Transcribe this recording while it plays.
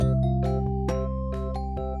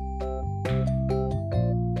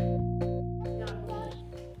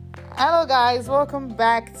Hello guys, welcome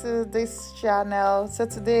back to this channel. So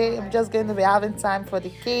today I'm just going to be having time for the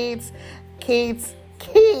kids.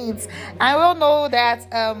 I will know that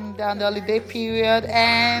they're on the holiday period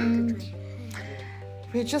and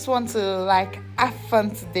we just want to have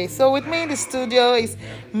fun today. So with me in the studio is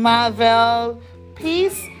Marvel,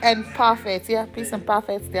 Peace and Perfect. Yeah, Peace and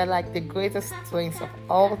Perfect, they're like the greatest twins of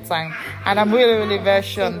all time. And I'm really very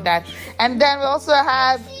sure on that. And then we also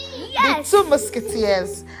have the two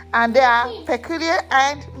musketeers, and they are Peculiar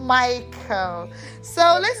and Michael.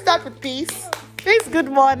 So let's start with Peace. Peace, good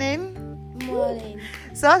morning. Morning.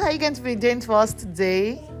 So what are you going to be doing for us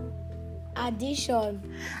today? Addition.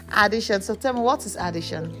 So tell me, what is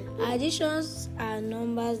addition? Additions are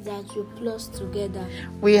numbers that you plus together.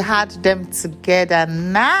 We had them together.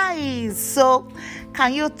 Nice. So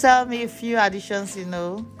can you tell me a few additions you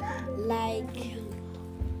know? Like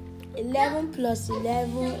 11 plus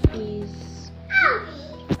 11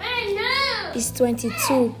 is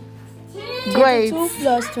 22. Great. 22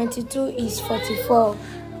 plus 22 is 44.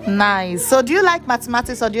 Nice. So do you like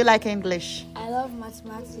mathematics or do you like English? I love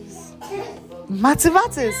mathematics.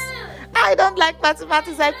 Mathematics? I don't like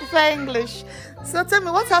mathematics. I prefer English. So tell me,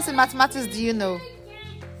 what else in mathematics do you know?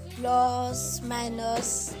 Plus,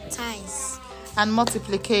 minus, times. And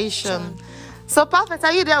multiplication. So Perfect,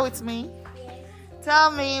 are you there with me?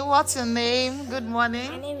 Tell me, what's your name? Good morning.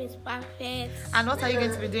 My name is Perfect. And what are you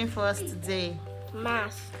going to be doing for us today?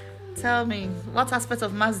 Math. Tell me, what aspect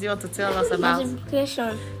of math do you want to tell us about?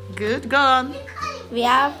 Multiplication. Good, go on. We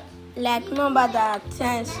have number that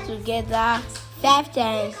tens together. 5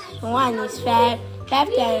 times 1 is 5.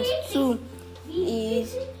 5 times 2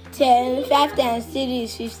 is 10. 5 times 3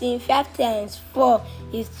 is 15. 5 times 4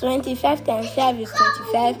 is 20. 5 times 5 is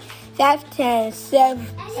 25. 5 times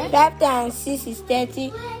 6 is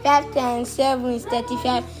 30. 5 times 7 is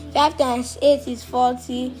 35. 5 times 8 is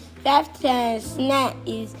 40. 5 times 9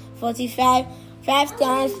 is 45. 5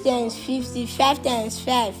 times 10 is 50. 5 times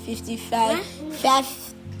 5 55. 5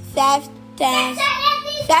 times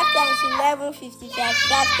 11 55.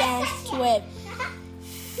 5 times 12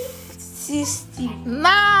 60.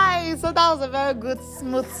 Nice. So that was a very good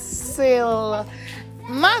smooth sail.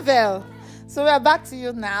 Marvel. So we are back to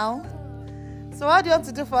you now. So what do you want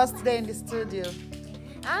to do for us today in the studio?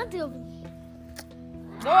 I want to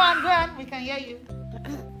Go on. We can hear you.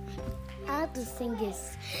 sing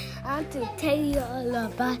this. I want to tell you all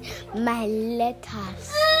about my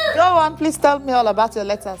letters. Go on, please tell me all about your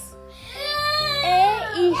letters.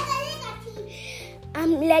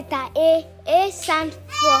 Letter A. A stands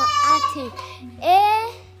for Arctic.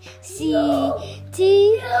 A C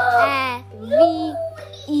T I V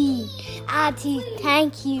E. Arctic.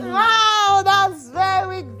 Thank you. Wow, that's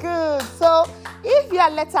very good. So if you are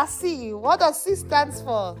letter C, what does C stands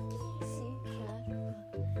for?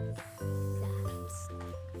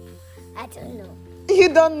 I don't know. You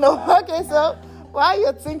don't know. Okay, so while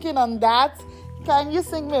you're thinking on that, can you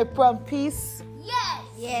sing me a poem, please?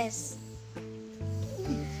 Yes.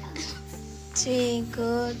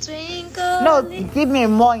 Twinkle, twinkle. No, give me a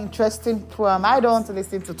more interesting poem. I don't want to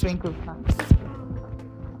listen to Twinkle.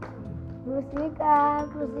 Pussycat,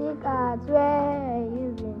 where are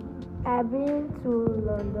you been? I've been to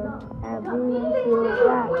London. I've been to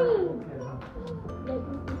Paris.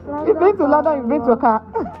 You've been to London, you've been to a car.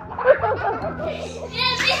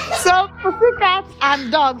 So, pussycats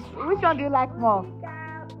and dogs, which one do you like more?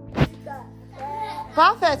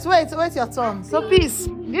 Perfect. Wait your turn. So, Peace,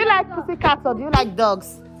 do you like pussycats or do you like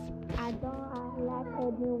dogs? I don't like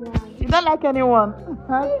anyone. You don't like anyone?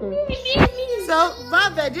 Okay. So,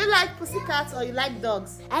 Marvel, do you like pussycats or you like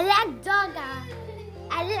dogs? I like dog.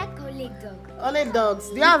 I like only dog. Only dogs.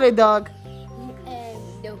 Do you have a dog?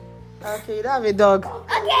 No. Okay, you don't have a dog.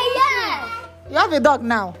 Okay, yes. You have a dog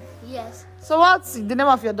now. Yes. So, what's the name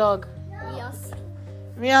of your dog? Yes.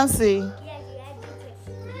 Beyonce.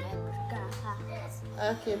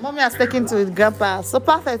 Okay, mommy has taken to his grandpa. So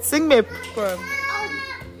Perfect, sing me a poem.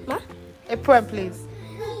 What? A poem, please.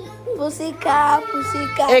 Pussycat.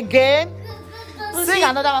 Again? Sing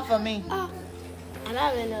another one for me. I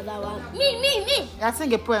have another one. Me. Yeah,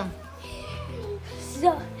 sing a poem.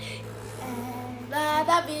 So,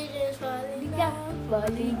 the beach is falling down,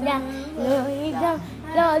 blowing down.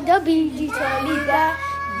 Lord, the beach is falling down.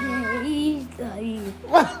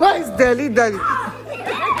 What is Dolly?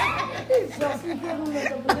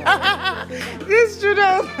 These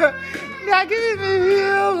children, they are giving me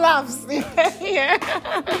real laughs. Yeah.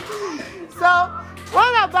 So,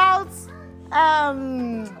 what about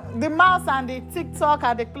the mouse and the TikTok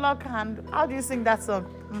and the clock hand? How do you sing that song?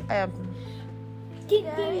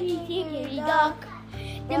 Tickety, tickety, dock.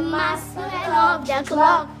 The master of the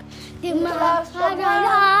clock. The mask are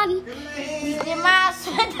done. The mask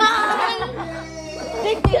are done.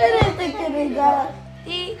 Tick-tack.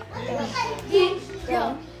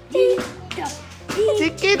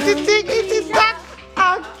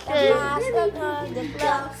 Okay. The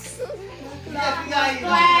gloves.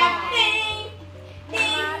 Clapping.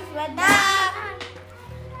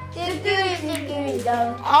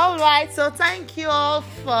 All right, so thank you all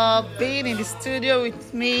for being in the studio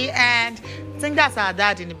with me, and I think that's our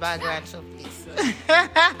dad in the background, so please.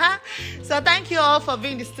 So thank you all for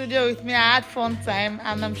being in the studio with me. I had fun time,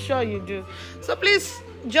 and I'm sure you do. So please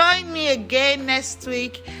join me again next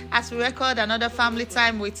week as we record another family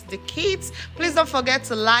time with the kids. Please don't forget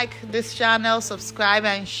to like this channel, subscribe,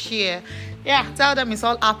 and share. Yeah, tell them it's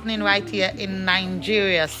all happening right here in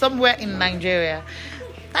Nigeria, somewhere in Nigeria.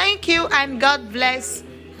 Thank you and God bless.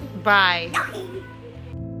 Bye.